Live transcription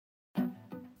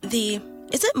The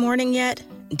 "is it morning yet?"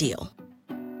 deal.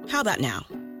 How about now?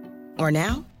 Or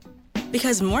now?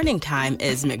 Because morning time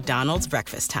is McDonald's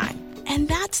breakfast time. And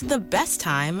that's the best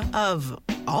time of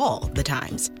all the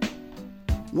times.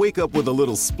 Wake up with a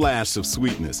little splash of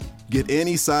sweetness. Get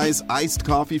any size iced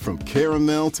coffee from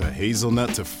caramel to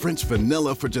hazelnut to French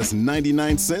vanilla for just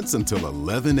 99 cents until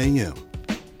 11 a.m.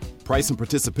 Price and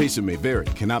participation may vary.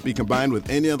 Cannot be combined with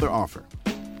any other offer.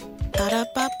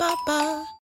 Ba-da-ba-ba-ba.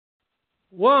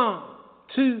 1,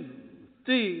 2,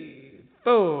 3,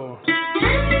 4.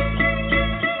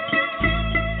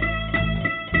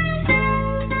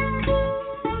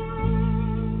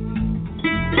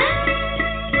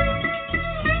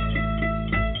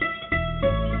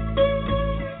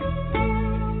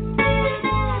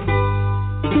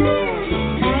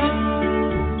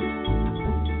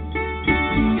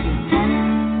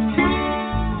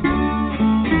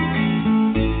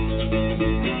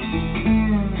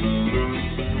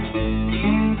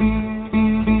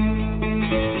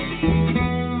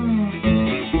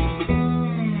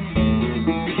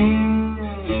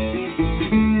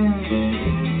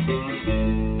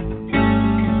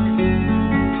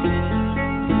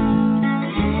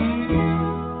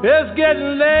 It's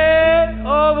getting late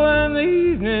over in the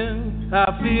evening.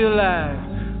 I feel like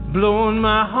blowing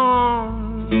my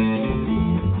horn.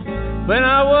 When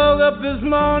I woke up this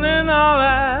morning, all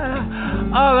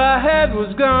I had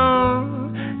was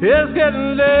gone. It's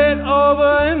getting late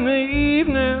over in the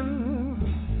evening.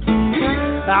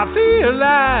 I feel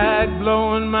like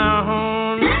blowing my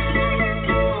horn.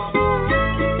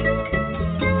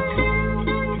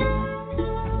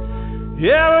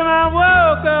 Yeah, when I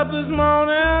woke up this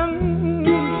morning,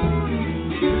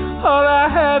 all I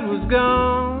had was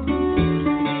gone.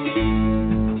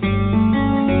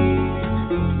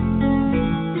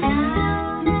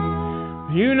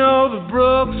 You know the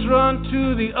brooks run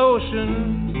to the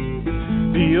ocean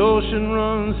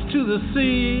runs to the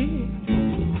sea.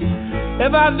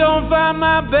 If I don't find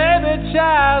my baby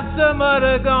child,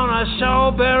 somebody gonna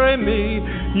sure bury me.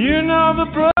 You know the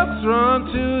brooks run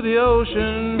to the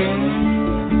ocean.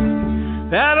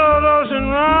 That old ocean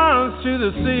runs to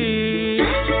the sea.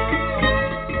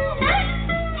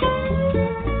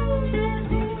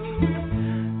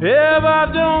 If I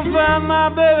don't find my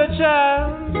baby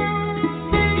child,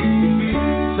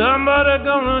 somebody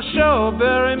gonna sure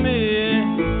bury me.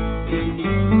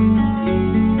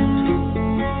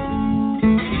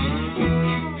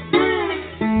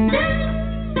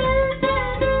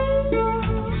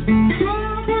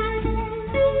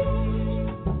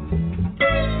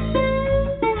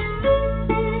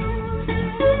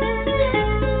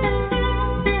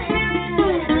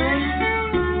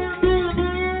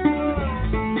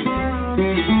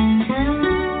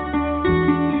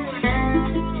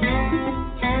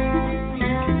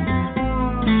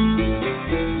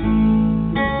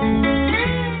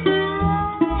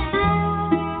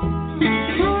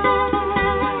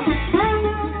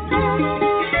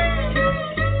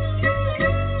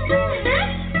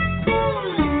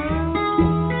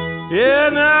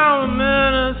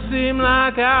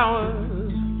 Like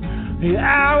hours, the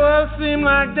hours seem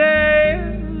like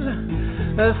days.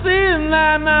 It seems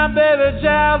like my baby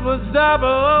child was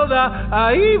double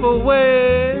the evil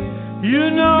way. You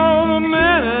know the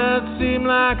minutes seem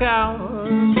like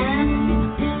hours,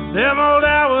 them old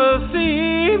hours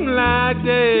seem like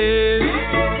days.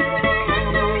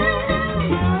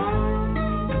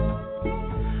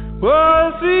 Well,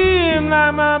 it seems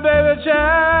like my baby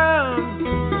child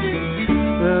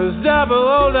there's double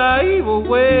all the evil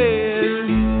ways.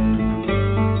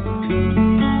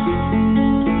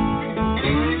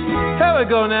 Here we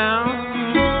go now.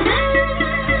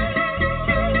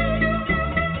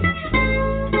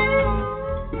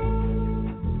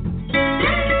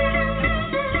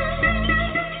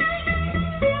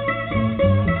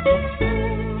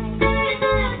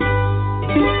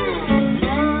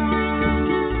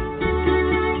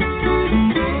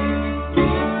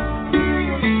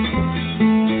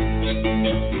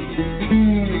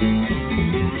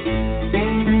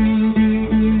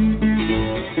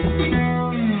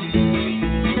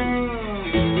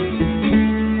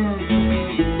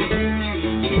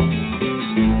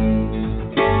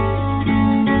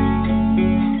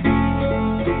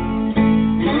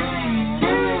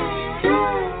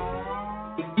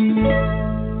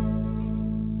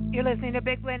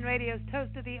 Big Blend Radio's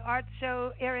Toast of the Arts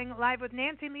show, airing live with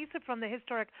Nancy and Lisa from the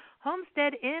historic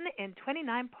Homestead Inn in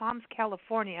 29 Palms,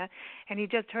 California. And you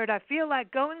just heard I Feel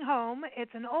Like Going Home.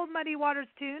 It's an old Muddy Waters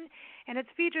tune, and it's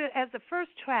featured as the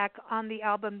first track on the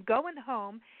album Goin'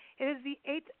 Home. It is the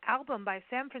 8th album by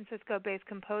San Francisco-based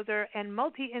composer and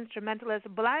multi-instrumentalist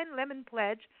Blind Lemon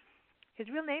Pledge. His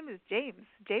real name is James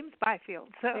Byfield.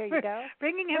 So there you go.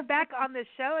 Bringing him back on the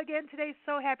show again today.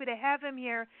 So happy to have him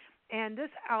here. And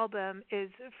this album is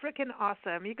freaking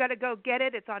awesome. You got to go get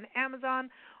it. It's on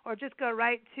Amazon, or just go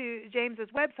right to James's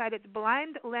website. It's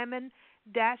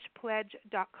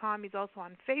blindlemon-pledge.com. He's also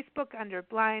on Facebook under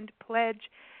Blind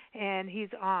Pledge, and he's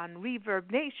on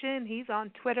Reverb Nation. He's on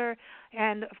Twitter,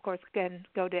 and of course, again,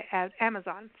 go to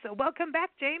Amazon. So welcome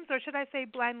back, James, or should I say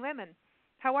Blind Lemon?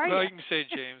 How are you? Well, you can say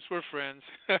James. We're friends.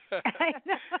 I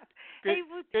know.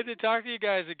 Good to talk to you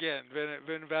guys again.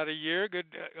 Been about a year. Good,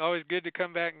 always good to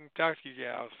come back and talk to you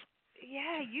gals.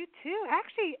 Yeah, you too.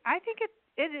 Actually, I think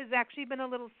it has actually been a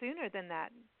little sooner than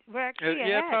that. We're actually yeah,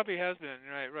 ahead. it probably has been.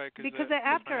 Right. Because of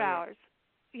After Hours.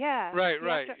 Yeah.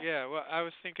 Right. Yeah. Well, I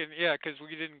was thinking, because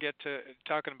we didn't get to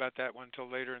talking about that one until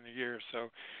later in the year.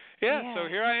 So, yeah. So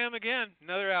here I am again,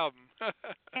 another album.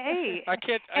 Hey. I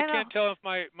can't tell if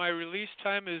my release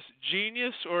time is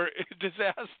genius or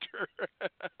disaster.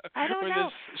 I don't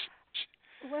know.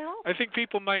 Well, I think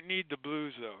people might need the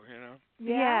blues, though.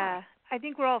 Yeah. I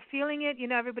think we're all feeling it.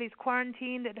 Everybody's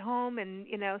quarantined at home, and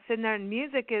sitting there. And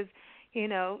music is,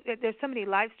 there's so many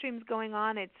live streams going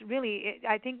on. It's really,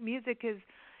 I think music is,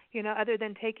 other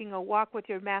than taking a walk with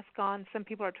your mask on. Some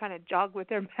people are trying to jog with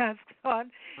their mask on.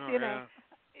 Yeah.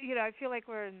 I feel like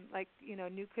we're in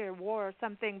nuclear war or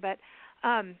something. But,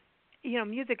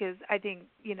 music is, I think,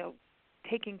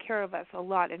 taking care of us a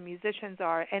lot, and musicians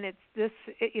are, and it's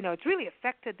really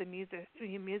affected the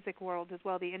music world as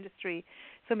well, the industry.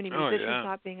 So many musicians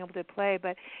not being able to play.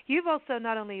 But you've also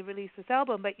not only released this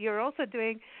album, but you're also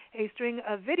doing a string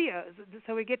of videos,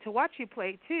 so we get to watch you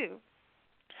play too.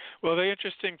 Well, the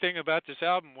interesting thing about this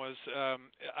album was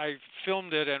I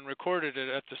filmed it and recorded it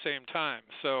at the same time.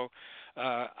 So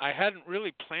I hadn't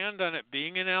really planned on it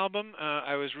being an album.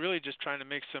 I was really just trying to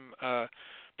make some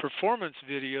performance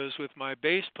videos with my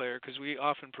bass player, because we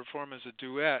often perform as a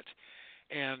duet.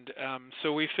 And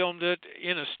so we filmed it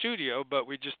in a studio, but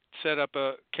we just set up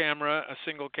a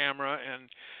single camera,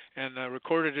 and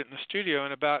recorded it in the studio.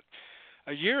 And about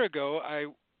a year ago,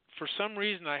 for some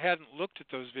reason, I hadn't looked at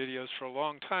those videos for a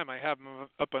long time. I have them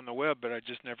up on the web, but I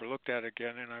just never looked at it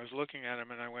again. And I was looking at them,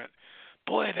 and I went,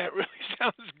 boy, that really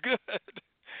sounds good.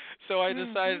 So I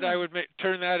decided I would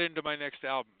turn that into my next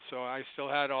album. So I still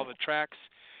had all the tracks,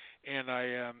 and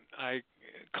I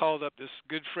called up this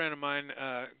good friend of mine,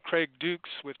 Craig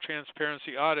Dukes with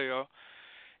Transparency Audio,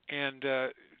 and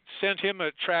sent him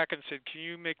a track and said, can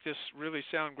you make this really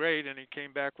sound great? And he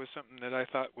came back with something that I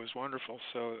thought was wonderful.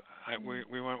 So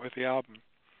we went with the album.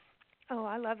 Oh,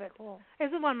 I love it. Cool. This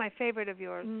is one of my favorite of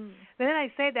yours. Then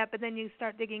I say that, but then you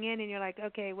start digging in, and you're like,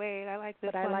 okay, wait, I like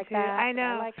this but one I like too. that. I know.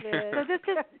 I like this. So this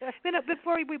is,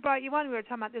 before we brought you on, we were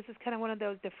talking about this is kind of one of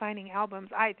those defining albums,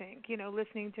 I think.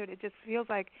 Listening to it, it just feels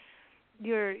like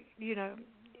your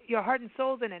heart and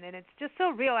soul's in it, and it's just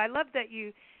so real. I love that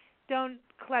you don't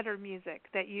clutter music,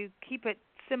 that you keep it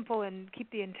simple and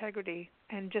keep the integrity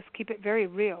and just keep it very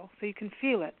real so you can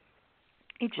feel it.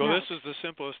 Well, note. this was the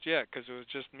simplest yet, because it was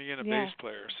just me and a bass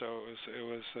player, so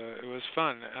it was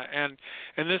fun. And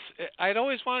this, I'd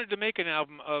always wanted to make an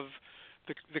album of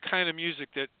the kind of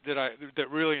music that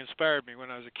really inspired me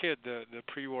when I was a kid, the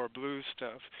pre-war blues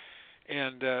stuff,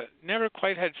 and never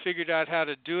quite had figured out how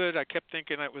to do it. I kept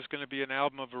thinking it was going to be an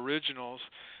album of originals,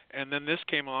 and then this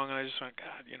came along, and I just went,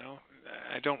 God,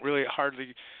 I don't really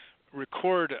hardly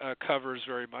record covers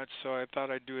very much, so I thought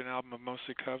I'd do an album of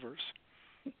mostly covers.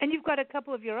 And you've got a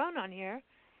couple of your own on here.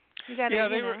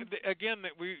 They were again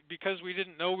because we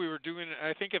didn't know we were doing it.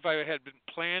 I think if I had been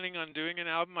planning on doing an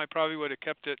album, I probably would have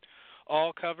kept it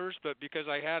all covers. But because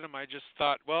I had them, I just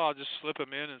thought, well, I'll just slip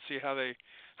them in and see how they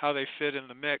fit in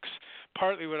the mix.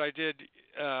 Partly what I did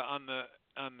on the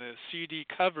CD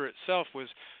cover itself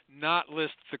was not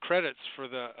list the credits for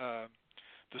the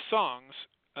songs,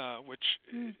 which.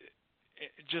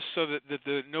 Just so that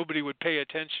nobody would pay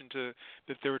attention to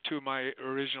that there were two of my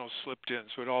originals slipped in,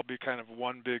 so it'd all be kind of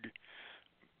one big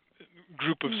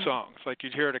group of songs, like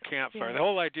you'd hear at a campfire. Yeah. The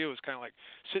whole idea was kind of like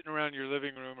sitting around your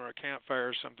living room or a campfire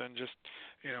or something, just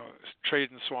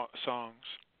trading songs.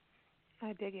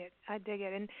 I dig it.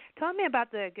 And tell me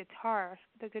about the guitar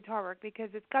work,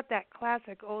 because it's got that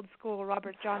classic old school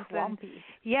Robert Johnson. Swampy.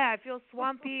 Yeah, I feel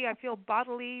swampy. I feel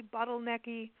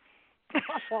bottlenecky.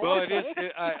 Well, it is.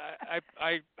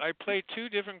 I play two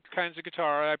different kinds of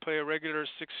guitar. I play a regular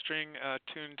 6-string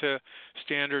tuned to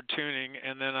standard tuning,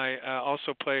 and then I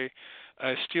also play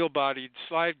a steel-bodied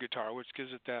slide guitar, which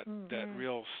gives it that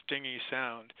real stingy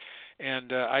sound.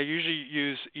 and I usually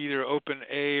use either open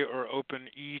A or open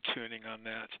E tuning on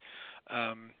that.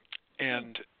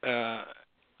 And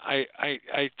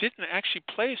I didn't actually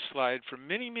play slide for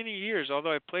many years,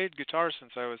 although I played guitar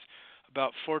since I was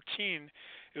about 14.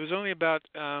 It was only about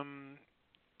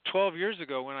 12 years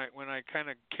ago when I kind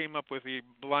of came up with the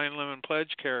Blind Lemon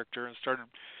Pledge character and started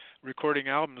recording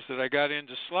albums that I got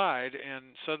into slide,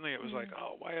 and suddenly it was like,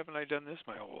 oh, why haven't I done this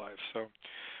my whole life? So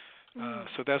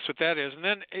so that's what that is. And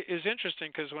then it is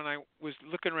interesting because when I was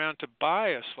looking around to buy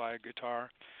a slide guitar,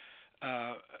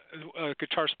 a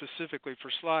guitar specifically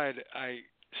for slide, I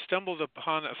stumbled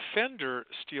upon a Fender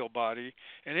steel body,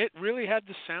 and it really had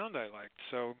the sound I liked.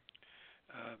 So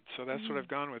that's what I've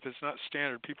gone with. It's not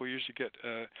standard. People usually get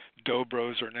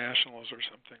Dobros or Nationals or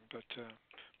something, but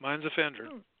mine's a Fender.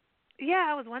 Yeah,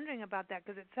 I was wondering about that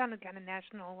because it sounded kind of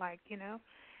national-like, you know.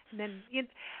 And then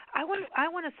I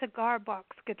want a cigar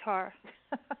box guitar.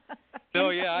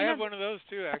 Oh yeah, I have one of those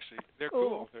too. Actually, they're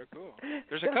cool. They're cool.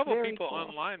 There's a couple of people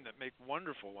online that make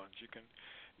wonderful ones. You can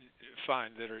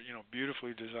find that are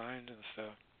beautifully designed and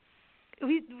stuff.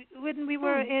 When we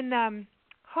were in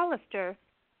Hollister,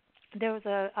 there was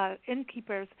a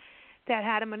innkeepers that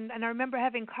had them, and I remember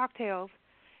having cocktails,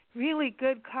 really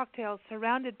good cocktails,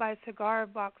 surrounded by cigar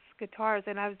box guitars,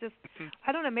 and I was just,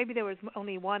 I don't know, maybe there was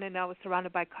only one, and I was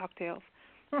surrounded by cocktails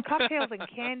and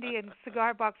candy and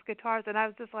cigar box guitars, and I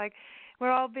was just like, we're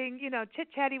all being,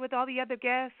 chit-chatty with all the other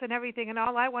guests and everything, and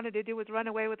all I wanted to do was run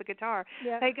away with the guitar.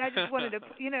 Yeah. Like, I just wanted to,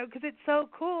 because it's so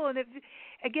cool, and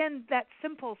again, that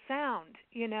simple sound,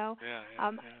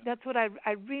 that's what I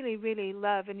really, really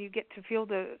love, and you get to feel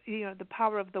the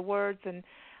power of the words, and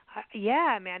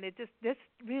man, this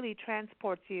really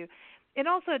transports you. And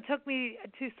also it took me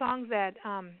to songs that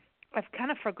I've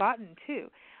kind of forgotten, too.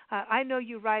 I Know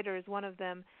You Rider is one of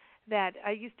them that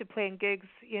I used to play in gigs,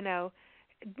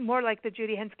 more like the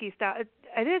Judy Henske style.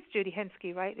 It is Judy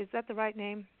Henske, right? Is that the right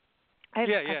name? I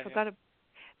forgot it.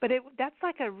 But that's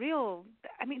like a real,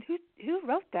 I mean, who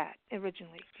wrote that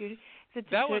originally? Judy?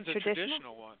 That one's a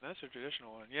traditional one. That's a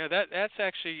traditional one. Yeah, that's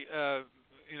actually,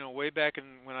 way back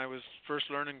when I was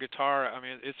first learning guitar. I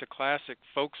mean, it's a classic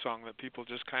folk song that people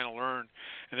just kind of learn.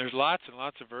 And there's lots and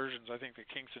lots of versions. I think the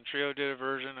Kingston Trio did a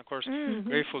version. Of course,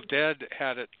 Grateful Dead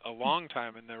had it a long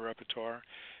time in their repertoire.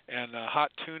 And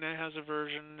Hot Tuna has a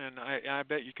version. And I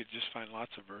bet you could just find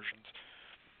lots of versions.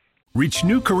 Reach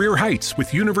new career heights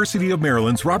with University of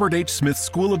Maryland's Robert H. Smith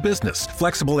School of Business.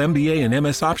 Flexible MBA and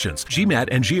MS options. GMAT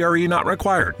and GRE not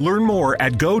required. Learn more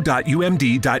at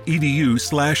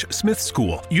go.umd.edu/Smith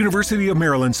School. University of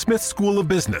Maryland Smith School of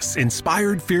Business.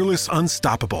 Inspired, fearless,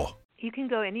 unstoppable. You can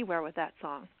go anywhere with that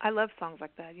song. I love songs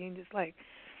like that. You can just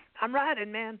I'm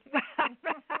riding, man. I'm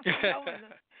riding.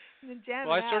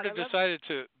 Well, I sort of decided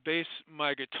to base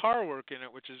my guitar work in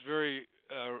it, which is very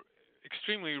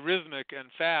extremely rhythmic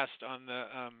and fast, on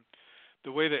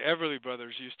the way the Everly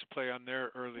Brothers used to play on their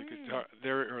early guitar,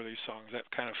 their early songs. That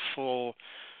kind of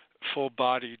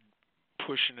full-bodied,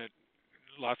 pushing it,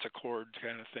 lots of chords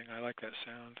kind of thing. I like that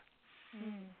sound.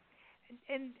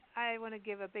 And I want to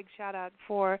give a big shout out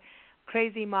for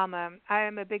Crazy Mama. I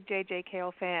am a big J.J.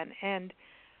 Cale fan, and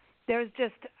there's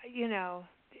just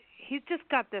he's just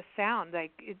got this sound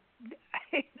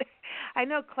I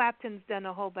know Clapton's done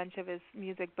a whole bunch of his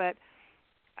music, but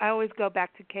I always go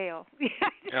back to Cale.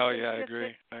 I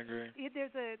agree.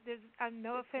 There's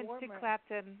no offense to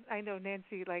Clapton. I know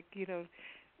Nancy,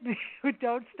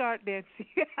 don't start, Nancy.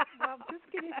 I'm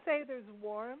just going to say there's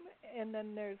warm and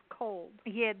then there's cold.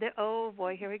 Yeah, oh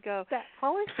boy, here we go. That's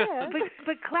all I said.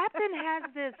 But Clapton has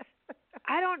this,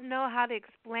 I don't know how to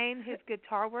explain his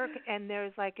guitar work, and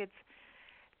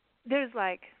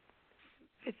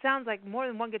it sounds like more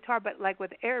than one guitar, but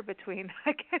with air between.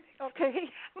 I can't. Okay.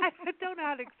 I don't know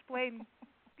how to explain.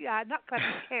 Yeah, not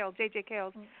Clapton, Cale, J.J.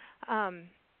 Cale's.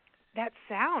 That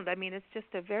sound. I mean, it's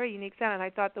just a very unique sound, and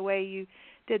I thought the way you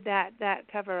did that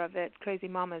cover of it, Crazy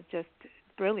Mama, is just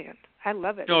brilliant. I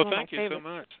love it. No, thank you so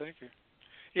much. Thank you.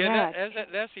 Yeah,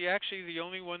 that's actually the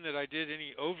only one that I did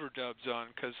any overdubs on,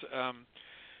 because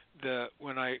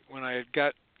when I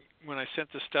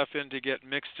sent the stuff in to get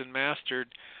mixed and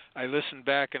mastered, I listened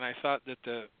back and I thought that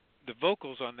the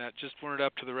vocals on that just weren't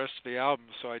up to the rest of the album,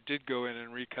 so I did go in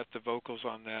and recut the vocals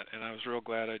on that, and I was real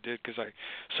glad I did, because I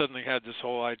suddenly had this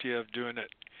whole idea of doing it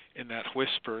in that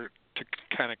whisper to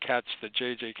kind of catch the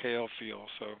J.J. Cale feel.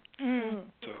 So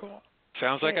cool.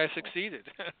 Sounds like I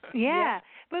succeeded. Yeah,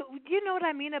 but you know what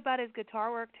I mean about his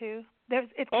guitar work too?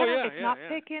 It's not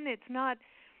picking. It's not.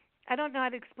 I don't know how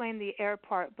to explain the air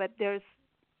part, but there's.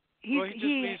 He just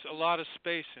leaves a lot of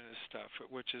space in his stuff,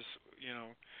 which is,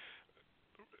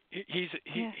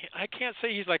 I can't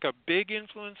say he's like a big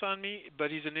influence on me,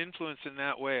 but he's an influence in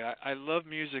that way. I love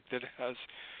music that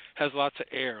has lots of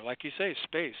air, like you say,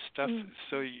 space stuff.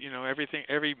 So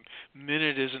every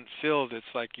minute isn't filled. It's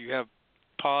like you have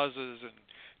pauses and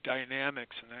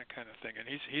dynamics and that kind of thing. And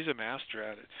he's a master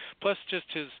at it. Plus, just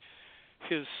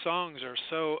his songs are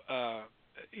so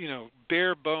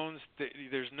bare bones.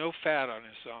 There's no fat on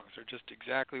his songs. They're just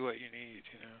exactly what you need.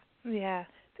 Yeah.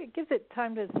 It gives it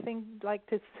time to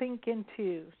sink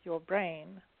into your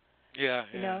brain. Yeah.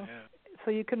 So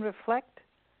you can reflect,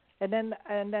 and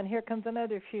then here comes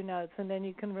another few notes, and then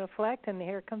you can reflect, and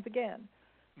here it comes again.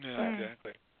 Yeah,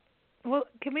 exactly. Well,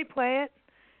 can we play it?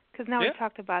 Because now we've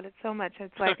talked about it so much.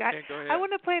 It's like I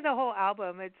want to play the whole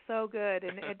album. It's so good,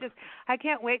 and I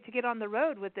can't wait to get on the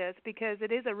road with this because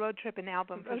it is a road tripping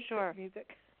album for sure.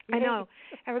 Music. I know,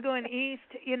 and we're going east,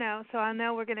 so I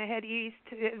know we're going to head east.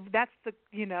 That's the,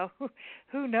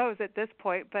 who knows at this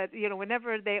point, but,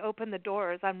 whenever they open the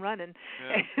doors, I'm running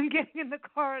and getting in the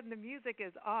car and the music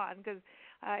is on because,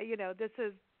 this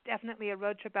is definitely a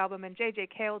road trip album, and J.J.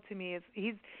 Cale to me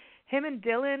him and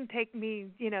Dylan take me,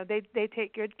 they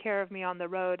take good care of me on the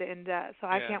road, and so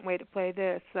I can't wait to play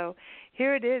this. So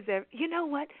here it is. You know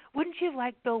what? Wouldn't you have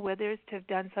liked Bill Withers to have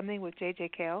done something with J.J.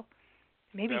 Cale?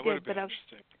 Maybe that he did, but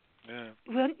interesting. Yeah.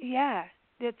 Well, yeah,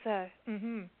 it's All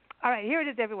right, here it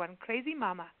is, everyone. Crazy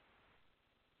Mama.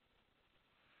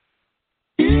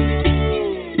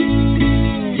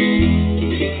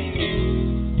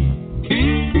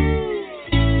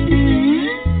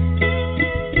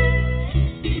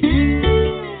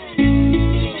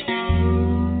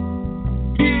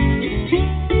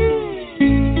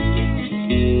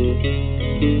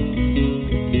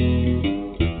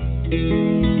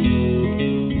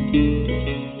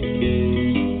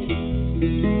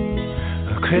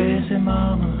 Crazy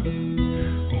mama,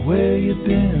 where you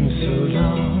been so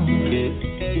long?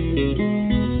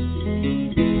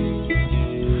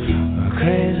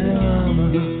 Crazy mama,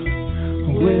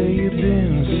 where you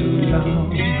been so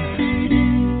long?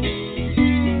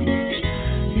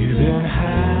 You've been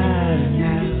hiding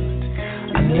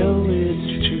out, I know it's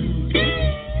true.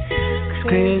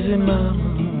 Crazy mama,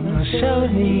 I sure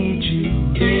need you.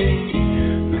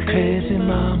 Crazy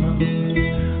mama,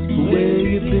 where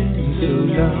you been so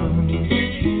long?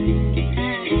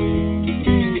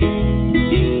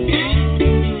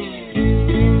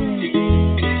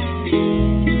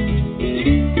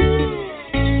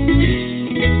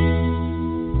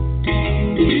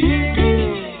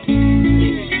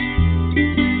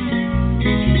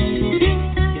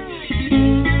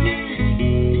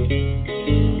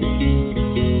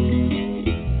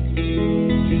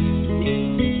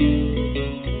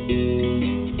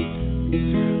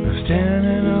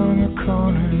 Standing on the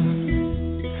corner,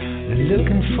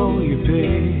 looking for you,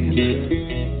 babe.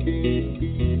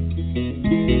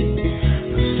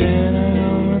 Standing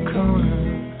on the corner,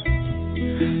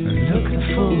 looking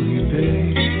for you,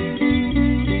 babe.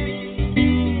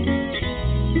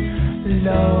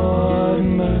 Lord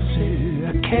mercy, I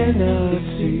cannot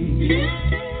see.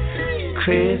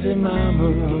 Crazy mama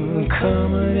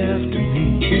coming after me.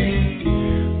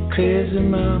 Crazy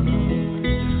mama,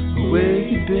 where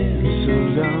you been so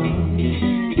long?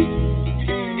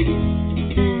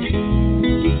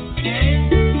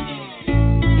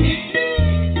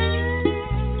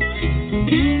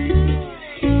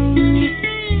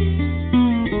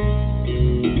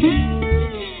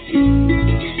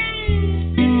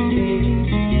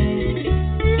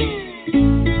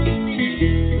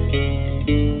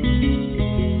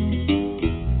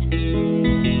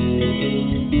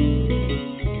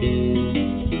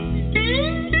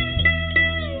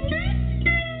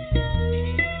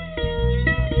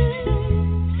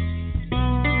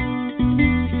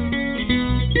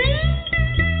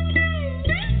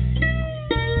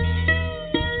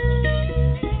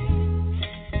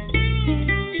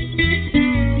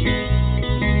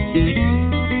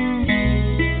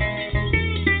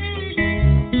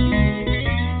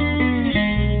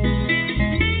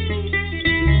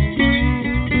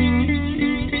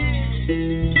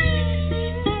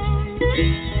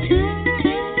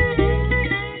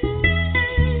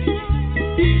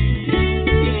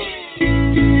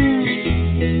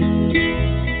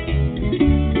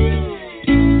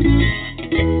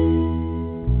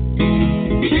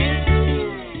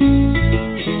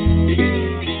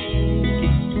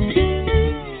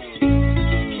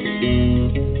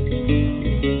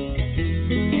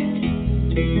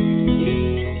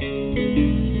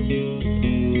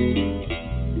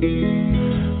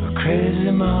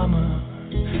 Crazy mama,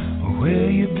 where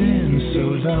you been so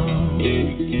long?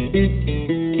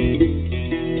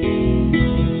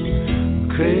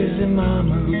 Crazy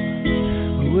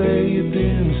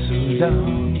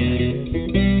down.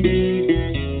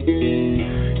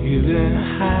 You've been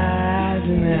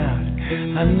hiding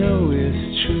out, I know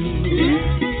it's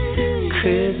true.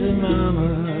 Crazy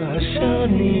mama, I sure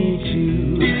need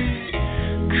you.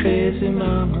 Crazy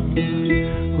mama,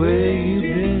 where you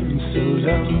been so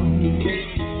long?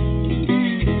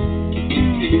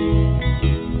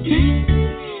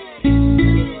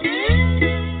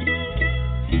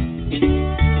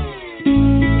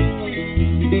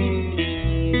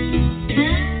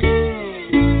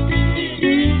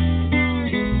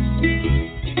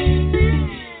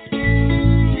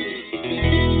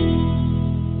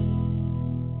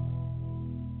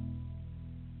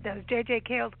 J.J.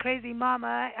 Cale's Crazy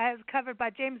Mama, as covered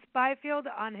by James Byfield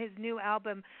on his new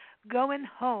album, Goin'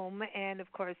 Home. And,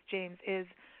 of course, James is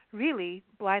really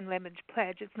Blind Lemon's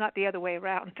Pledge. It's not the other way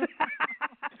around.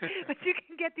 But you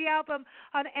can get the album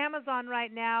on Amazon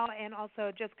right now, and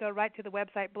also just go right to the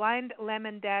website, Blind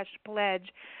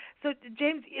Lemon-Pledge. So,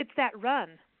 James, it's that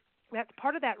run. That's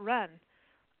part of that run.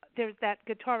 There's that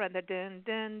guitar run, the dun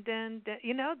dun dun dun.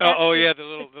 You know. Yeah, the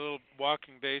little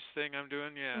walking bass thing I'm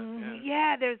doing. Yeah,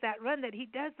 yeah. There's that run that he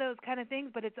does those kind of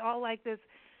things, but it's all like this.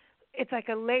 It's like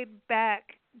a laid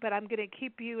back, but I'm gonna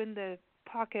keep you in the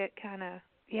pocket kind of.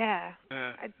 Yeah.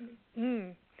 I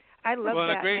love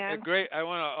that, man. I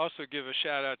want to also give a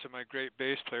shout out to my great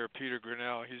bass player Peter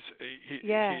Grinnell.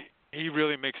 He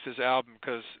really mixed his album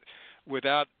because.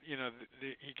 Without, he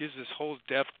gives this whole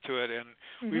depth to it, and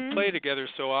we play together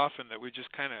so often that we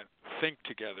just kind of think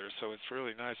together. So it's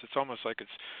really nice. It's almost like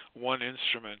it's one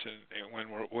instrument, and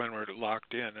when we're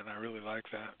locked in, and I really like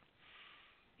that.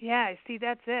 Yeah, see,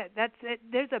 that's it.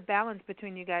 There's a balance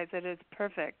between you guys that is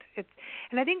perfect.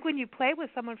 And I think when you play with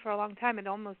someone for a long time,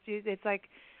 it's like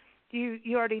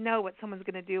you already know what someone's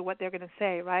going to do, what they're going to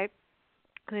say, right?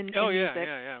 And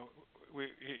yeah.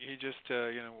 He just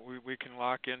we can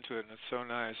lock into it, and it's so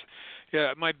nice.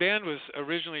 Yeah, my band was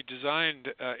originally designed.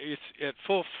 It's at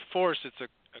full force. It's a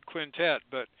quintet,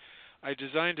 but I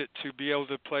designed it to be able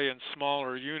to play in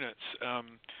smaller units,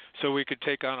 so we could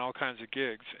take on all kinds of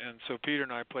gigs. And so Peter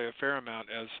and I play a fair amount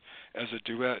as a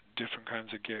duet, different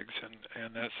kinds of gigs.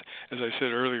 And that's, as I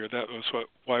said earlier, that was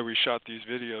why we shot these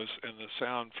videos and the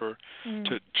sound to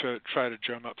try to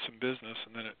drum up some business,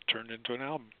 and then it turned into an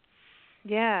album.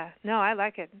 Yeah, no, I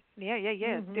like it. Yeah.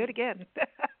 Do it again. Do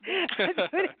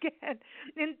it again.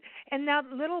 And now,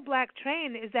 Little Black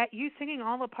Train, is that you singing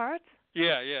all the parts?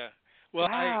 Yeah. Well,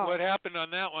 wow. What happened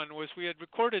on that one was we had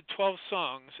recorded 12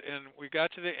 songs, and we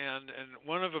got to the end, and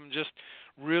one of them just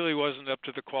really wasn't up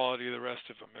to the quality of the rest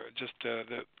of them. It just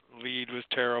the lead was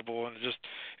terrible, and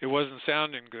it wasn't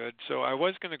sounding good. So I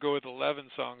was going to go with 11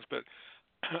 songs, but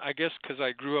I guess because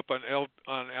I grew up on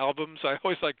albums, I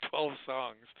always like 12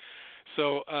 songs.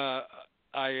 So I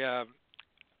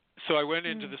went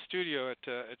into the studio at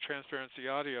Transparency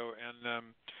Audio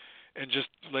and just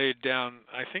laid down.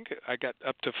 I think I got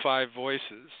up to 5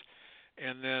 voices,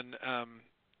 and then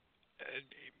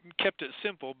kept it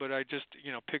simple. But I just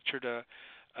pictured a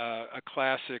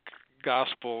classic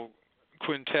gospel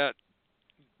quintet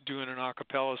doing an a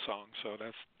cappella song. So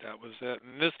that was it.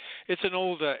 And it's an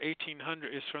old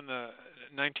 1800. It's from the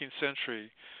 19th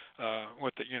century.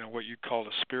 What you call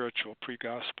a spiritual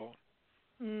pre-gospel.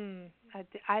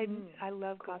 I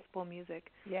love gospel music.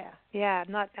 Yeah. Yeah,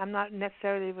 I'm not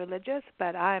necessarily religious,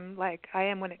 but I am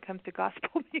when it comes to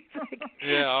gospel music.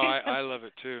 Yeah, I love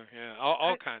it too. Yeah,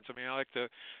 all kinds. I mean, I like the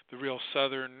real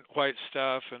southern white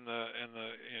stuff and the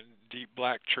deep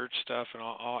black church stuff and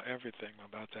all everything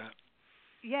about that.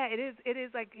 Yeah, it is. It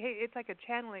is like, hey, it's like a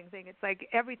channeling thing. It's like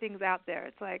everything's out there.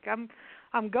 It's like I'm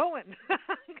going,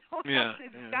 up to the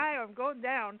sky, or I'm going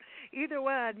down. Either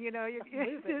one,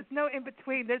 there's no in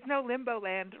between. There's no limbo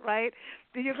land, right?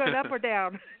 You're going up or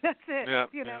down. That's it.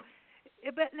 Yeah.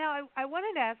 But now I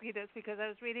wanted to ask you this because I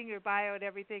was reading your bio and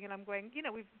everything, and I'm going,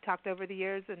 we've talked over the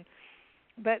years,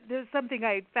 but there's something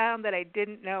I found that I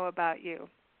didn't know about you,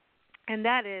 and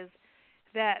that is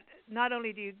that not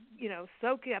only do you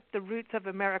soak up the roots of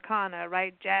Americana,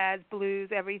 right, jazz, blues,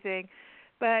 everything,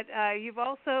 but you've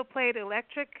also played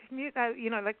electric music.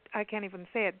 I can't even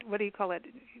say it. What do you call it?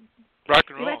 Rock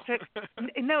and roll. Electric.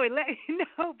 No,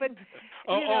 but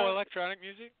electronic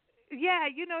music. Yeah,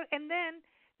 and then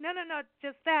no,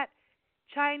 just that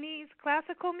Chinese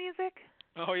classical music.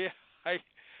 Oh yeah,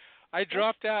 I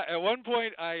dropped out at one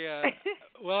point.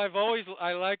 I've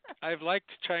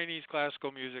liked Chinese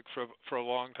classical music for a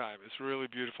long time. It's really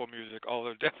beautiful music,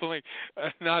 although definitely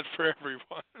not for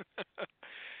everyone.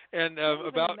 And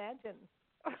about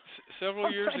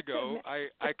several years ago, I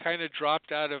kind of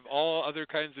dropped out of all other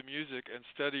kinds of music and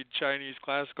studied Chinese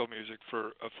classical music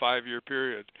for a 5-year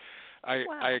period.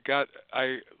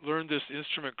 I learned this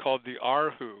instrument called the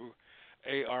Arhu,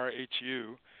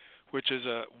 ARHU, which is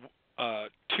a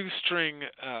two-string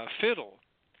fiddle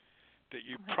that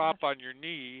you prop on your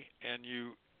knee,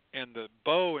 and the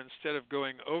bow, instead of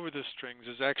going over the strings,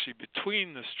 is actually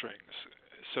between the strings,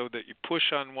 so that you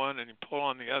push on one and you pull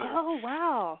on the other. Oh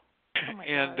wow! Oh my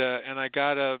and I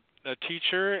got a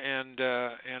teacher, and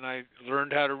I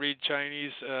learned how to read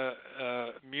Chinese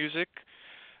music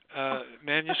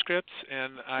manuscripts,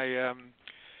 and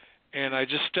I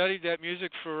just studied that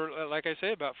music for, like I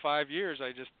say, about 5 years.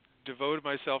 I just devoted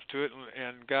myself to it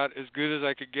and got as good as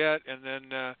I could get, and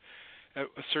then at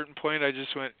a certain point I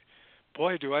just went,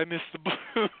 boy, do I miss the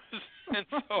blues, and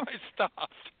so I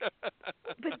stopped.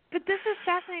 But this is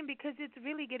fascinating because it's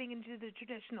really getting into the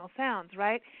traditional sounds,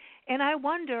 right? And I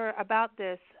wonder about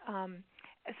this.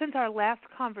 Since our last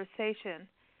conversation,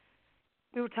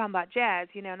 we were talking about jazz,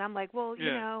 and I'm like, well,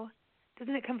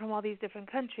 doesn't it come from all these different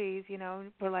countries?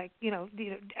 We're like,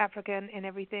 Africa and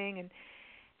everything. And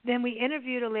then we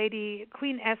interviewed a lady,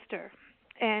 Queen Esther,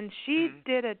 and she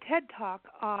did a TED Talk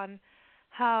on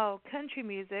how country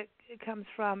music comes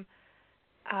from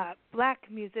black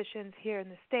musicians here in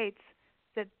the States,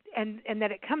 and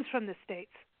that it comes from the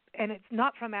States, and it's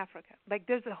not from Africa. Like,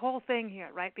 there's a whole thing here,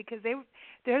 right? Because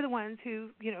they're the ones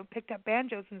who picked up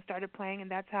banjos and started playing, and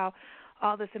that's how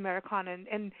all this Americana,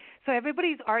 and so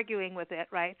everybody's arguing with it,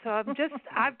 right? So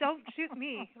don't shoot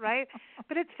me, right?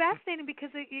 But it's fascinating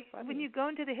because when you go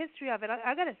into the history of it,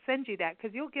 I got to send you that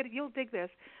because you'll dig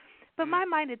this. But my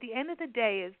mind at the end of the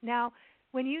day is, now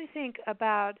when you think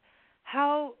about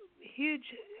how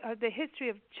huge the history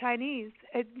of Chinese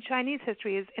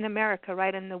history is in America,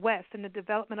 right, in the West, in the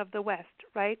development of the West,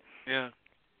 right? Yeah.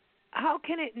 How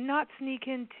can it not sneak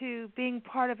into being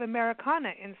part of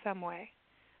Americana in some way?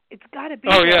 It's got to be.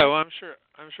 Oh yeah, well I'm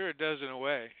sure it does in a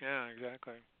way. Yeah,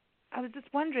 exactly. I was just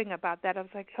wondering about that. I was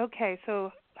like, okay,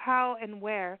 so how and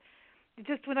where?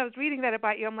 Just when I was reading that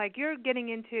about you, I'm like, you're getting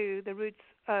into the roots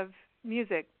of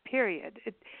music, period.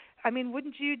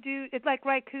 Wouldn't you do it like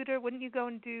Ry Cooder? Wouldn't you go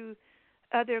and do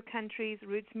other countries'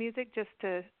 roots music just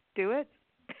to do it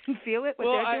and feel it?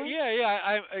 They're doing?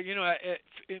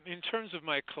 In terms of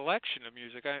my collection of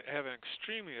music, I have an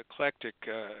extremely eclectic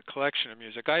collection of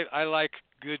music. I like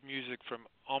good music from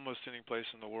almost any place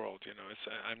in the world.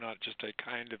 I'm not just a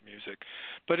kind of music,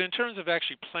 but in terms of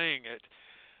actually playing it,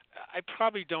 I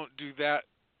probably don't do that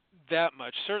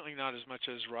much. Certainly not as much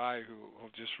as Ry, who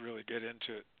will just really get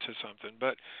into something.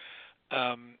 But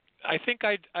I think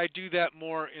I do that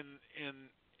more in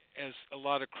as a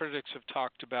lot of critics have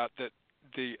talked about, that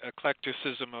the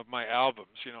eclecticism of my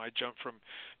albums. I jump from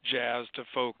jazz to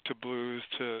folk to blues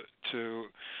to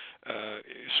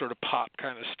sort of pop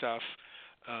kind of stuff.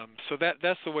 So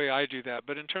that's the way I do that.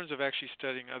 But in terms of actually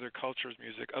studying other cultures'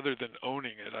 music, other than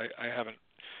owning it, I haven't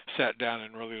sat down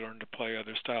and really learned to play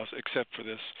other styles, except for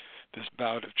this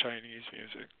bout of Chinese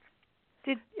music.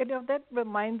 That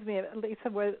reminds me of, Lisa,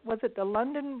 was it the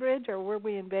London Bridge, or were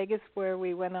we in Vegas where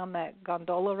we went on that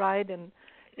gondola ride, and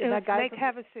that guy Lake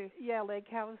Havasu. Yeah, Lake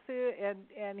Havasu,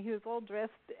 and he was all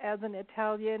dressed as an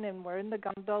Italian, and we're in the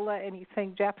gondola, and he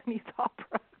sang Japanese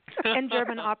opera. And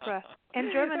German opera.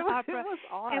 It was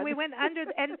odd. And we went under,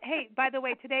 and hey, by the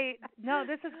way, today,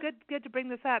 this is good to bring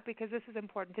this up because this is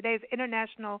important. Today is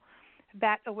International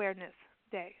Bat Awareness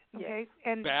Day, okay? Yes.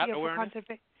 And Bat awareness?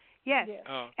 Yes. Yes.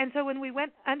 Oh. And so when we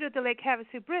went under the Lake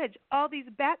Havasu Bridge, all these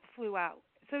bats flew out.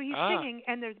 So he's singing,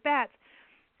 and there's bats.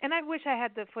 And I wish I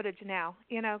had the footage now,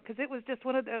 because it was just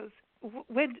one of those,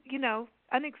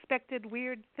 unexpected,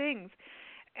 weird things.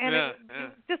 And it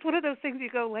was just one of those things you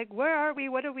go, like, where are we?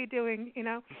 What are we doing?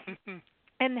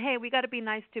 And, hey, we got to be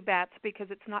nice to bats because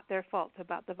it's not their fault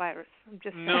about the virus. I'm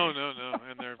just saying. No.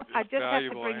 And they're I just have to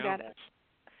valuable bring animals. that up.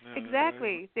 No,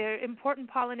 Exactly. They're important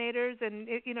pollinators and,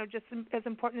 just as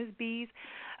important as bees.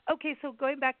 Okay, so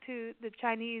going back to the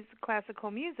Chinese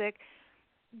classical music,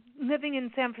 living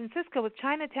in San Francisco with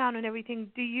Chinatown and everything,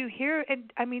 do you hear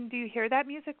that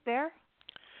music there?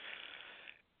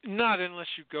 Not unless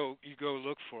you go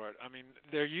look for it.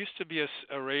 There used to be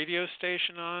a radio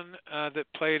station on that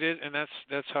played it, and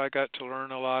that's how I got to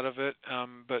learn a lot of it.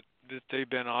 But they've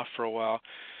been off for a while.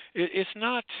 It's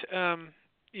not,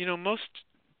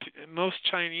 most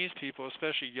Chinese people,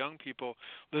 especially young people,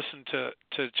 listen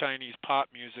to Chinese pop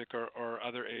music or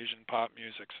other Asian pop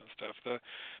musics and stuff.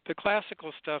 The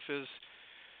classical stuff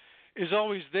is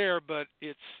always there, but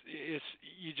it's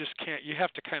you just can't. You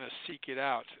have to kind of seek it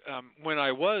out. When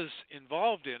I was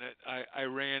involved in it, I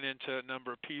ran into a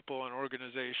number of people and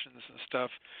organizations and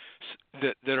stuff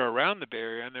that are around the Bay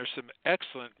Area, and there's some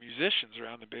excellent musicians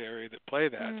around the Bay Area that play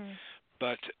that.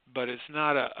 but it's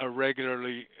not a regular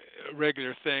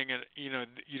thing, and you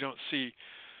don't see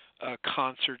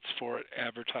concerts for it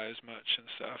advertised much and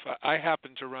stuff. I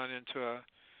happened to run into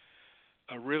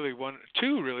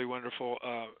two really wonderful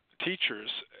teachers,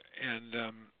 and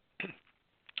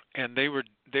they were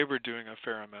doing a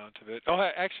fair amount of it. Oh,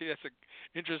 actually, that's an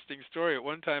interesting story. At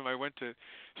one time, I went to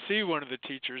see one of the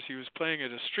teachers. He was playing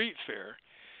at a street fair,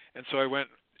 and so I went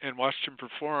and watched him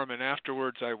perform. And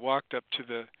afterwards, I walked up to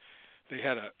they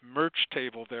had a merch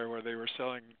table there where they were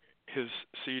selling his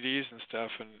CDs and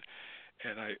stuff, and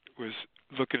I was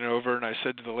looking it over, and I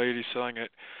said to the lady selling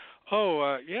it,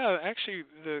 "Oh, yeah, actually,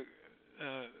 the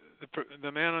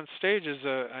man on stage is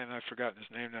and I've forgotten his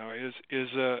name now, is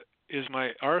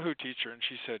my Arhu teacher." And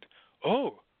she said,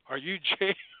 "Oh, are you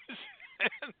James?"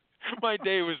 And my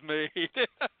day was made.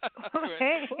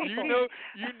 Hey. You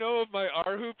know of my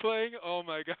Arhu playing? Oh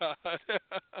my God.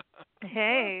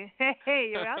 Hey,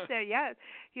 you're out there, yeah.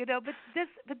 But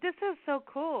this is so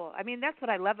cool. I mean, that's what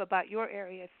I love about your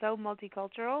area. It's so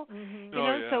multicultural. Mm-hmm.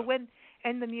 Yeah. So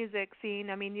and the music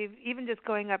scene. I mean, you've even just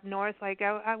going up north. Like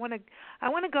I want to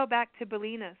go back to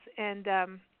Bolinas and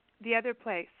the other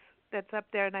place that's up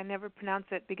there, and I never pronounce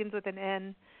it. Begins with an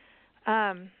N.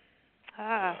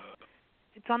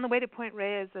 It's on the way to Point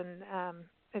Reyes, and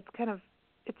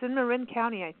it's in Marin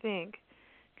County, I think,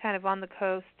 kind of on the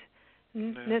coast.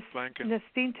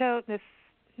 Naciento.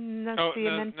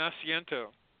 Naciento.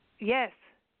 Yes.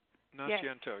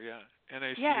 Naciento, yeah.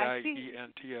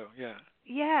 Naciento, yeah.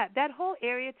 Yeah, that whole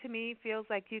area to me feels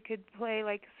like you could play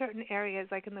like certain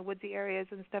areas, like in the woodsy areas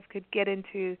and stuff, could get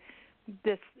into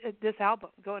this album,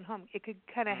 Going Home. It could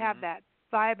kind of have that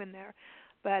vibe in there.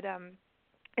 But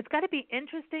it's got to be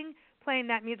interesting playing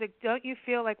that music. Don't you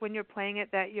feel like when you're playing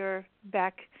it that you're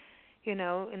back, in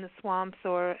the swamps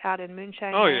or out in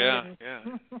moonshine? Oh, yeah,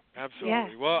 absolutely.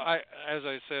 Yeah. Well, as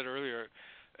I said earlier,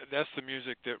 that's the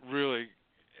music that really,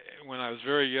 when I was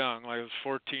very young, like I was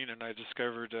 14, and I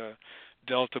discovered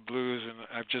Delta Blues, and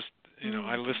I've just,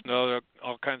 I listen to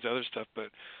all kinds of other stuff,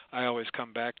 but I always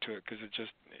come back to it because it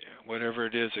just, whatever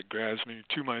it is, it grabs me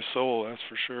to my soul, that's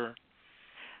for sure.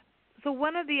 So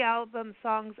one of the album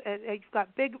songs, you've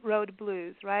got Big Road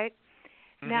Blues, right?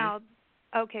 Mm-hmm. Now,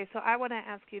 okay, so I want to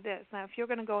ask you this. Now, if you're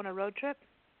going to go on a road trip,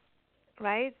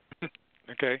 right?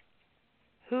 Okay.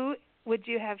 Who would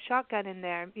you have shotgun in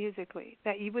there musically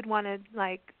that you would want to,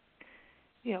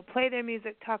 play their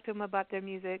music, talk to them about their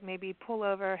music, maybe pull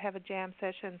over, have a jam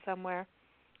session somewhere?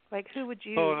 Like, who would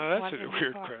you want that's in a the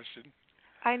weird car? question.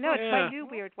 I know, it's my new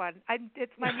weird one.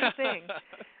 It's my new thing.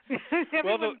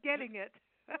 Everyone's getting it.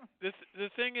 The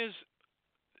thing is,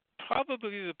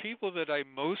 probably the people that I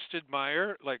most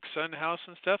admire, like Sun House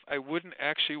and stuff, I wouldn't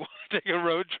actually want to take a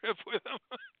road trip with them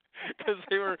because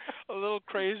they were a little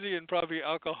crazy and probably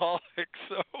alcoholics.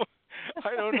 So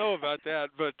I don't know about that,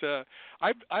 but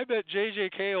I bet J.J.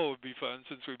 Cale would be fun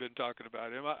since we've been talking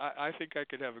about him. I think I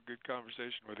could have a good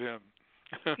conversation with him.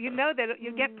 You know that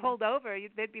you get pulled over,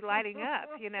 they'd be lighting up.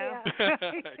 Yeah.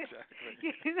 Exactly.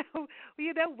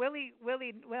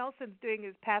 Willie Nelson's doing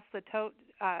his Pass the Tote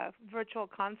virtual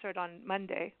concert on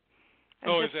Monday.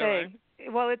 Is that right?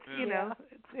 Well, it's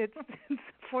it's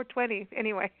 420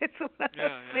 anyway. It's one of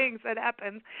those things that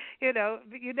happens. You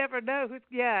never know who's.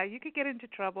 Yeah, you could get into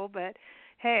trouble, but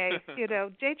hey,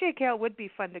 J.J. Cale would be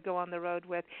fun to go on the road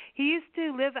with. He used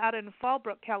to live out in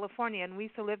Fallbrook, California, and we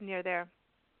used to live near there.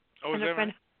 Oh, is that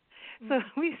right? So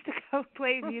we used to go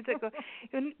play music.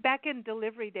 Back in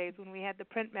delivery days when we had the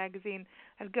print magazine,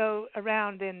 I'd go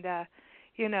around and, I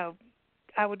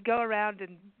would go around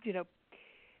and,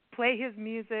 play his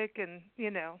music and,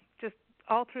 just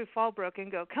all through Fallbrook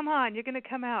and go, come on, you're going to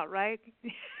come out, right?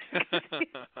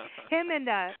 Him and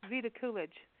Rita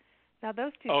Coolidge. Now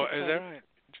those two. Oh, is that right?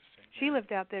 Interesting. She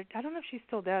lived out there. I don't know if she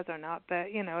still does or not,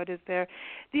 but, it is there.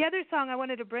 The other song I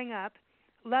wanted to bring up,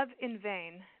 Love in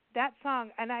Vain. That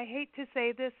song, and I hate to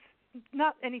say this,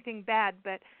 not anything bad,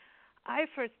 but I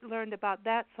first learned about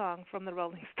that song from the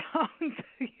Rolling Stones,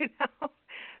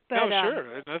 But, sure.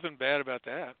 There's nothing bad about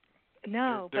that.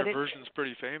 No, their version's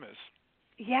pretty famous.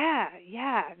 Yeah.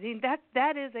 I mean,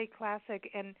 that is a classic,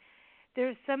 and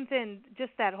there's something,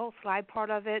 just that whole slide part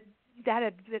of it,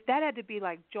 that had to be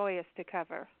like joyous to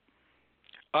cover.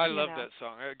 I love that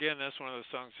song. Again, that's one of those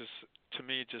songs to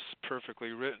me just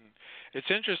perfectly written. It's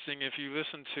interesting if you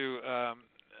listen to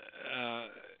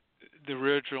the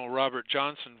original Robert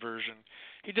Johnson version.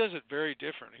 He does it very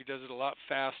different. He does it a lot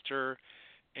faster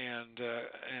and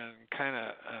kind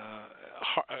of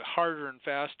harder and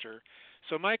faster.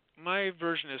 So my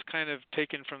version is kind of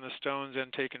taken from the Stones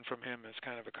and taken from him as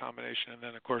kind of a combination, and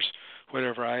then of course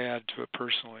whatever I add to it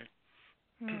personally.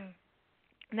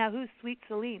 Now, who's Sweet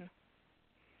Celine?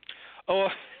 Oh,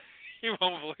 you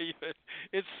won't believe it.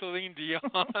 It's Celine Dion.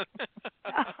 Oh,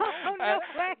 no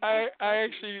way. I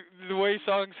actually, the way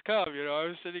songs come, I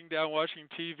was sitting down watching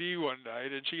TV one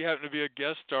night, and she happened to be a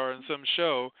guest star in some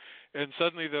show, and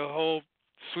suddenly the whole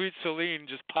Sweet Celine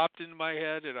just popped into my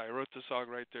head, and I wrote the song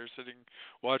right there, sitting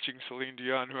watching Celine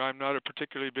Dion, who I'm not a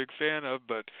particularly big fan of,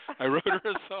 but I wrote her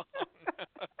a song.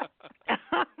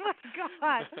 Oh my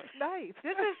God! Nice.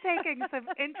 This is taking some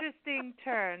interesting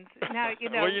turns. Now,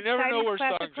 well, you never know where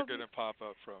songs classical... are going to pop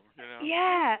up from.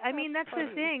 Yeah, I mean that's the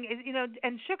thing. Is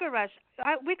and Sugar Rush.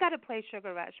 We got to play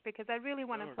Sugar Rush because I really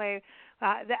want to play.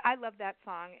 I love that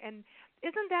song. And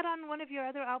isn't that on one of your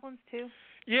other albums too?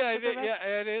 Yeah,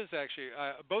 it is actually.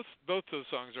 Both those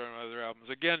songs are on other albums.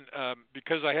 Again,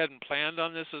 because I hadn't planned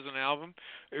on this as an album,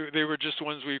 they were just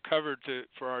ones we covered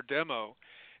for our demo.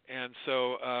 And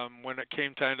so when it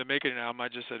came time to make it an album, I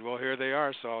just said, well, here they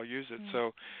are, so I'll use it.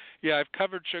 So, yeah, I've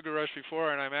covered Sugar Rush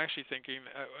before, and I'm actually thinking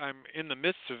I'm in the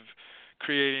midst of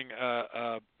creating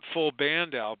a full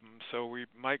band album, so we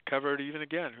might cover it even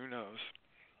again. Who knows?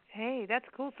 Hey, that's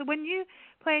cool. So when you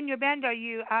play in your band, are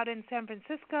you out in San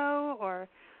Francisco or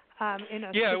in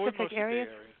a specific area?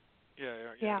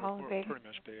 Yeah, we're pretty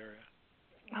much Bay Area.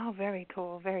 Oh, very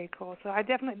cool, very cool. So I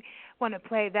definitely want to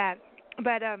play that.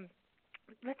 But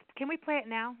can we play it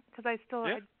now? Because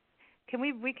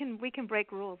we can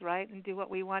break rules, right, and do what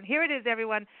we want. Here it is,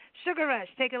 everyone. Sugar Rush.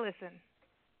 Take a listen.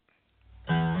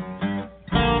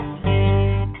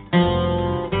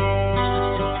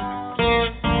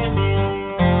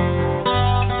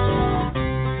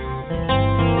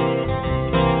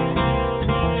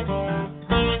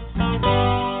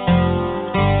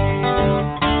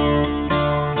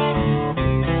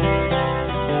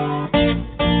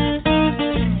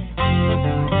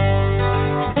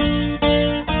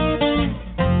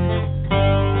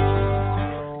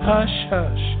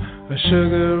 A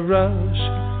sugar rush,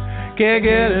 can't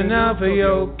get enough of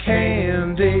your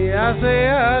candy. I say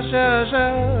hush, hush,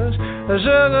 hush, a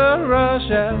sugar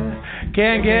rush, I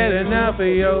can't get enough of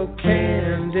your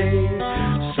candy.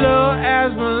 Slow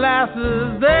as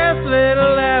molasses, this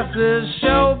little lass's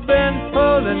sure been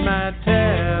pulling my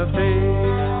taffy.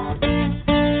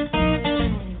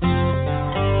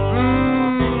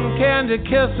 Candy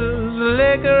kisses,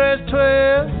 licorice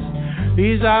twists,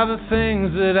 these are the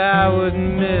things that I would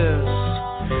miss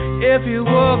if you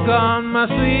walk on my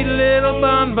sweet little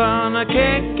bonbon. I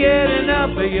can't get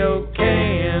enough of your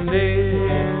candy.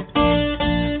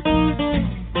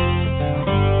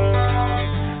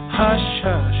 Hush,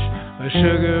 hush, a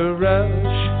sugar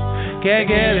rush, can't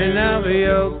get enough of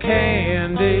your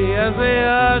candy. I say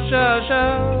hush, hush,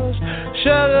 hush,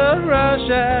 sugar rush,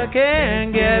 I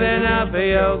can't get enough of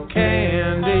your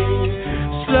candy.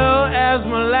 Slow as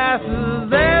molasses,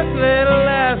 this little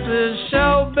lass's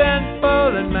sure been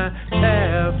pulling my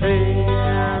taffy.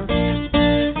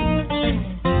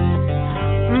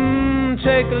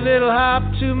 Take a little hop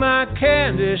to my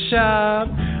candy shop.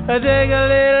 Take a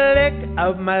little lick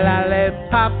of my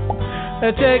lollipop.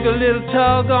 Take a little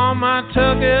tug on my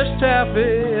Turkish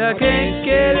taffy. I can't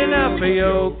get enough of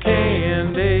your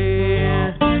candy.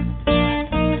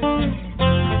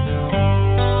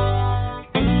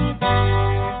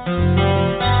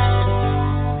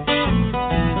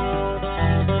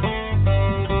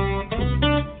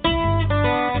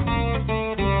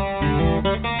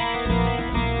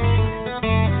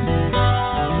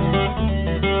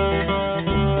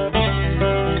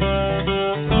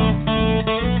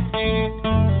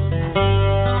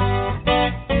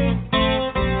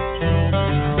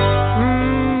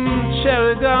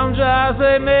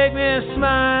 They make me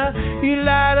smile. You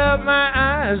light up my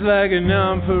eyes like a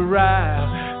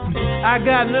nonpareil. I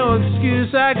got no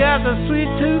excuse, I got the sweet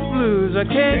tooth blues. I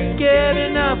can't get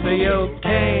enough of your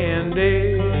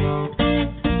candy.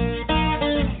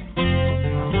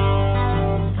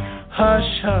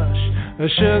 Hush, hush, a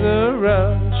sugar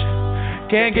rush,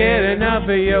 can't get enough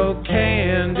of your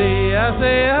candy. I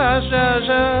say hush, hush,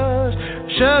 hush,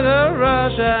 sugar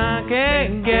rush, I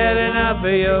can't get enough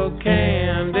of your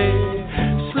candy.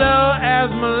 Slow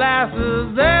as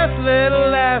molasses, this little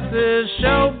lass's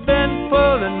sure been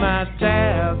pulling my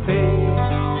taffy.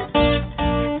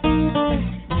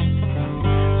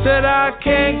 Said I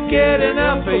can't get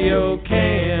enough of your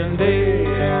candy.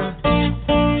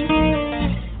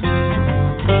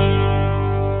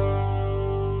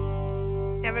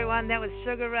 Everyone, that was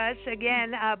Sugar Rush.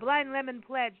 Again, Blind Lemon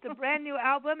Pledge, the brand new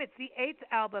album. It's the 8th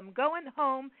album, Goin'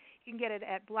 Home. You can get it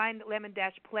at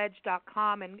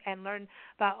blindlemon-pledge.com and learn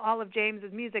about all of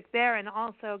James's music there, and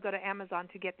also go to Amazon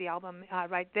to get the album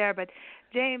right there. But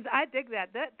James, I dig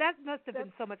that. That must have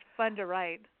been so much fun to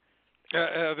write.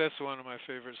 That's one of my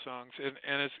favorite songs,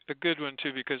 and it's a good one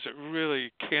too because it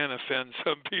really can offend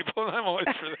some people, and I'm always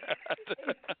for that.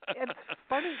 It's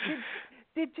funny.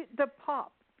 Did you, the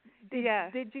pop?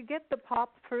 Did you get the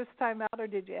pop first time out, or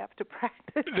did you have to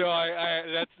practice? No,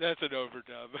 that's an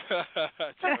overdub.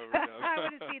 That's an overdub. I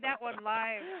want to see that one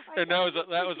live. And that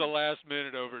was a last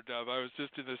minute overdub. I was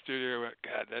just in the studio and went,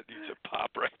 God, that needs a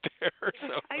pop right there.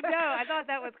 So. I know. I thought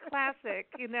that was classic.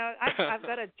 You know, I've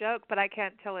got a joke, but I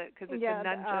can't tell it because it's a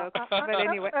nun joke. But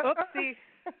anyway, oopsie.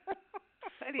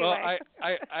 Anyway. Well,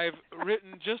 I've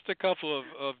written just a couple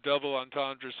of double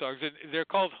entendre songs, and they're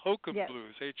called Hokum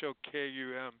Blues,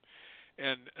 Hokum.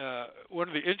 And one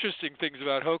of the interesting things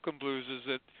about Hokum Blues is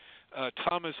that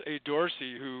Thomas A.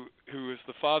 Dorsey, who is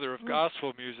the father of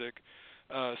gospel music,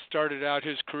 started out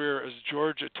his career as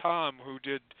Georgia Tom, who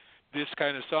did this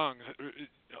kind of songs,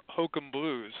 Hokum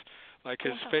Blues. Like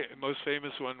his most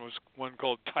famous one was one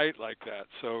called Tight Like That.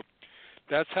 So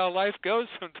that's how life goes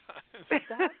sometimes.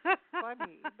 That's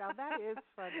funny. Now that is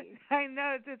funny. I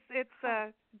know it's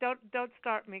don't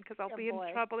start me because I'll be in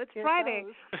trouble. It's Friday,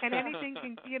 and anything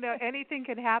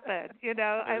can happen. You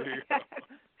know.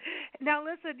 Now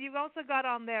listen, you've also got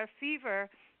on there Fever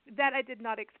that I did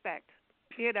not expect.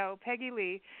 You know, Peggy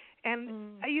Lee,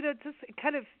 and just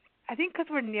kind of. I think because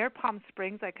we're near Palm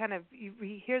Springs,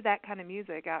 we hear that kind of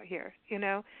music out here. You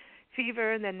know.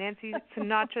 Fever and then Nancy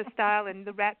Sinatra style and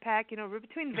the Rat Pack, you know, we're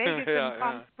between Vegas and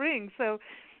Palm Springs. So,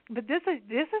 but this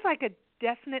is like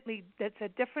that's a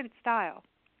different style,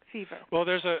 Fever. Well,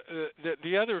 there's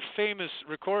the other famous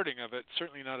recording of it,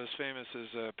 certainly not as famous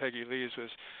as Peggy Lee's, was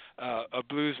a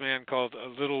blues man called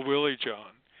Little Willie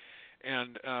John,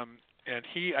 and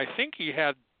I think he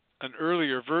had an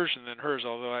earlier version than hers,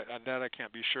 although I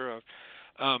can't be sure of.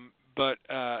 But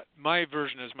my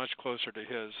version is much closer to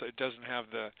his. It doesn't have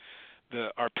the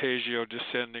arpeggio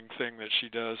descending thing that she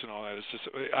does and all that. It's just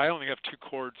I only have two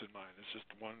chords in mine. It's just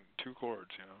two chords,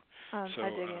 you know. So I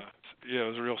dig it. Yeah, it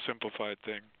was a real simplified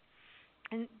thing.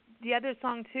 And the other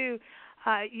song too,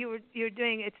 you're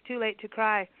doing "It's Too Late to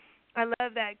Cry." I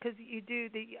love that because you do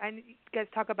you guys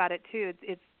talk about it too.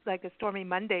 It's like a Stormy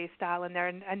Monday style in there,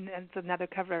 and it's another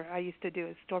cover I used to do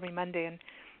is Stormy Monday, and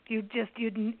you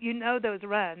know those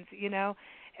runs, you know,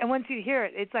 and once you hear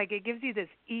it, it's like it gives you this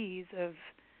ease of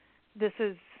this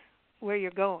is where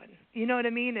you're going. You know what I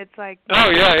mean? It's like Well,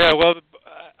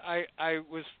 I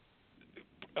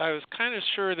was kind of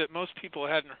sure that most people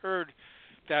hadn't heard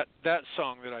that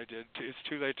song that I did. It's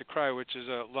Too Late to Cry, which is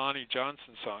a Lonnie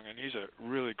Johnson song, and he's a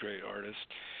really great artist.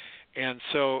 And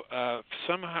so, for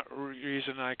some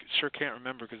reason I sure can't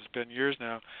remember because it's been years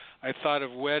now. I thought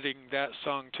of wedding that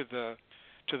song to the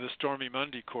Stormy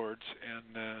Monday chords,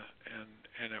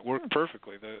 and it worked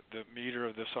perfectly. The meter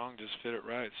of the song just fit it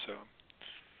right. So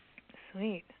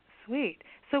sweet.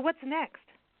 So what's next?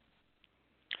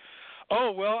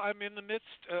 Oh well, I'm in the midst.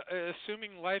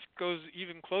 Assuming life goes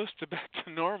even close to back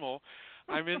to normal,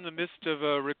 I'm in the midst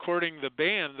of recording the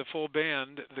band, the full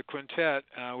band, the quintet,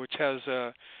 which has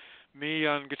me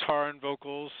on guitar and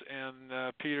vocals,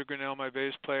 and Peter Grinnell, my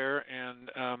bass player, and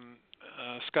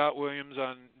Scott Williams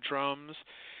on drums,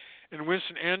 and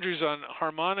Winston Andrews on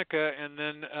harmonica, and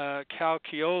then Cal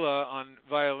Chiola on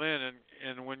violin.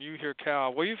 And when you hear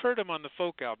Cal, well, you've heard him on the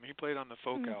folk album. He played on the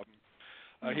folk album.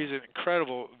 He's an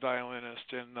incredible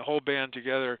violinist, and the whole band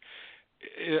together,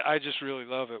 I just really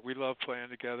love it. We love playing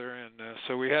together, and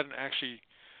so we hadn't actually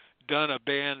done a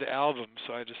band album,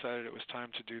 so I decided it was time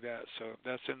to do that. So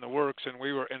that's in the works, and we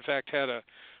in fact, had a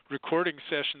recording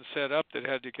session set up that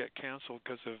had to get canceled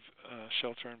because of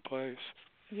shelter in place.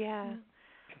 Yeah.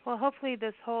 Well, hopefully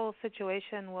this whole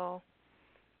situation will.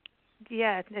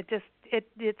 Yeah,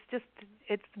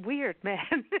 it's weird, man.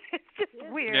 It's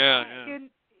just weird. Yeah.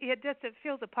 It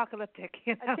feels apocalyptic.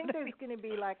 You know? I think there's going to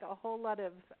be like a whole lot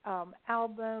of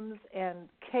albums and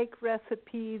cake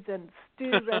recipes and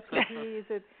stew recipes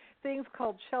and things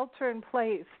called shelter in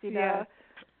place. You know,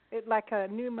 it's like a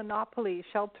new monopoly,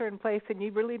 shelter in place, and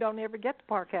you really don't ever get to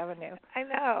Park Avenue. I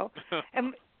know,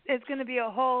 and it's going to be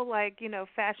a whole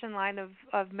fashion line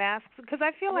of masks because I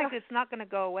feel like it's not going to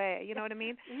go away. You know what I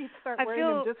mean? You start wearing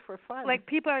them just for fun. Like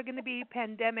people are going to be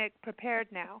pandemic prepared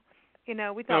now. You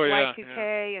know, we thought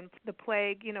Y2K and the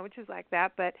plague, which is like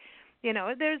that. But,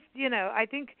 there's, I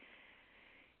think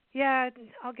Yeah,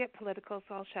 I'll get political,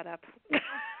 so I'll shut up.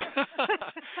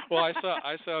 Well, I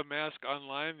saw a mask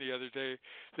online the other day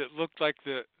that looked like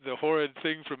the horrid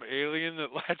thing from Alien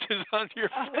that latches onto your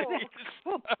face.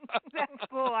 That's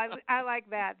cool. I like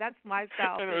that. That's my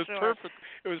style. And for it was sure. perfect.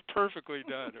 It was perfectly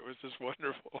done. It was just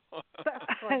wonderful.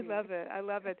 I love it. I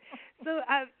love it. So,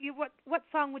 what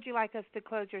song would you like us to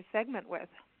close your segment with?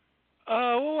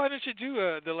 Well, why don't you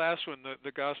do the last one,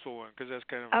 the gospel one, because that's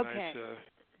kind of a nice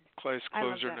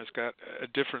closer, and it's got a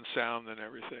different sound than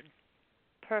everything.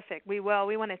 Perfect. We will.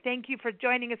 We want to thank you for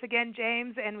joining us again,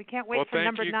 James, and we can't wait for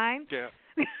number 9. Yeah.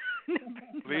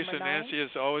 Lisa and Nancy,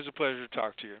 it's always a pleasure to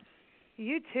talk to you.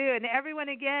 You too. And everyone,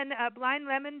 again,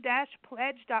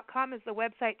 blindlemon-pledge.com is the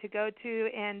website to go to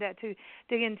and to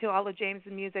dig into all of James'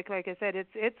 music. Like I said,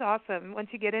 it's awesome.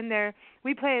 Once you get in there,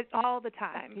 we play it all the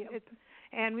time.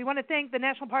 And we want to thank the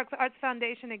National Parks Arts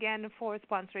Foundation again for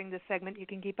sponsoring this segment. You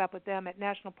can keep up with them at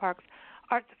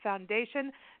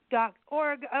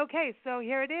nationalparksartsfoundation.org. Okay, so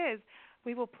here it is.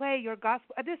 We will play your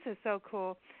gospel. This is so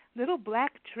cool. Little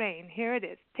Black Train. Here it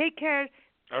is. Take care.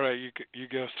 All right, you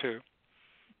go too.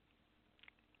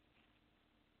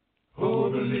 Oh,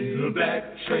 the little black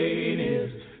train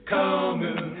is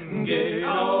coming. Get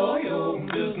all your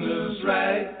business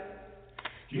right.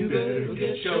 You better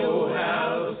get your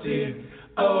house in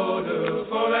order,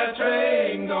 for that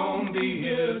train gonna be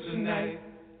here tonight.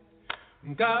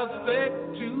 God spake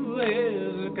to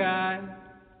Hezekiah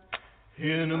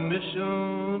in a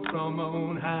mission from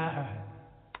on high.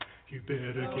 You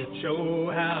better get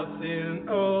your house in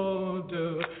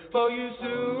order, for you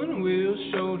soon will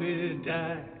surely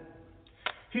die.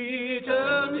 He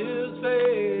turned his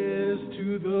face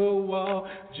to the wall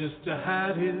just to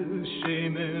hide his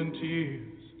shame and tears.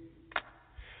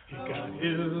 He got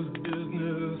his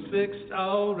business fixed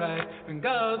all right, and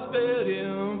God spared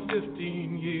him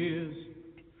 15 years.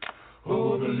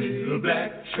 Oh, the little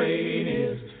black train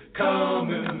is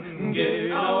coming.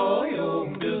 Get all your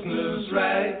business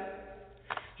right.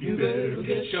 You better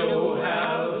get your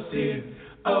house in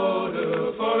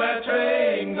order, for that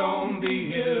train gonna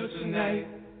be here tonight.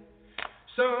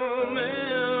 Some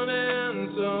men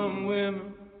and some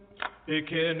women, they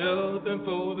care nothing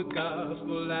for the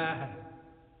gospel light.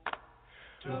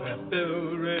 To that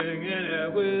bell ring and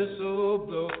that whistle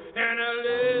blow, and a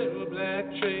little black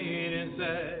train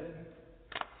inside.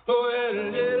 Oh, that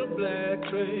little black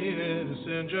train in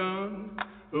St. John,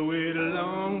 with a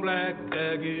long black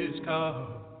baggage car.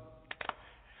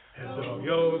 And all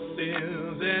your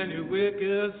sins and your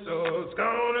wicked souls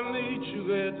gonna meet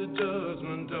you at the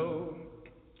judgment door.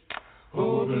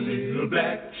 Oh, the little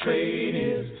black train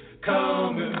is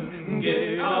coming.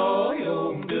 Get all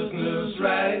your business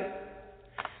right.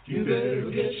 You better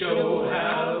get your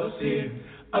house in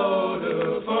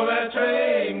order, for that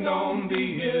train gonna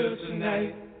be here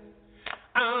tonight.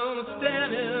 I'm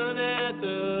standing at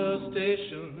the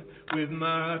station with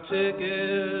my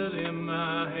ticket in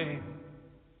my hand.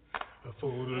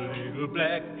 For the little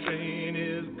black train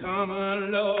is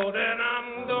coming, Lord, and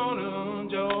I'm gonna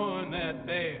join that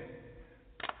band.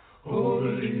 Oh, the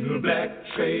little black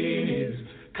train is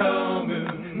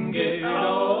coming. Get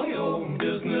all your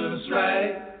business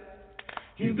right.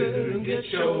 You better get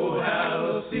your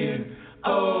house in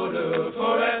order,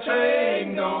 for that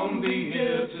train gonna be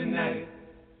here tonight.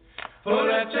 For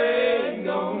that train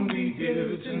gonna be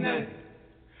here tonight.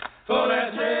 For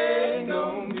that train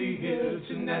gonna be here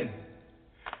tonight.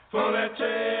 For that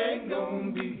train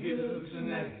gonna be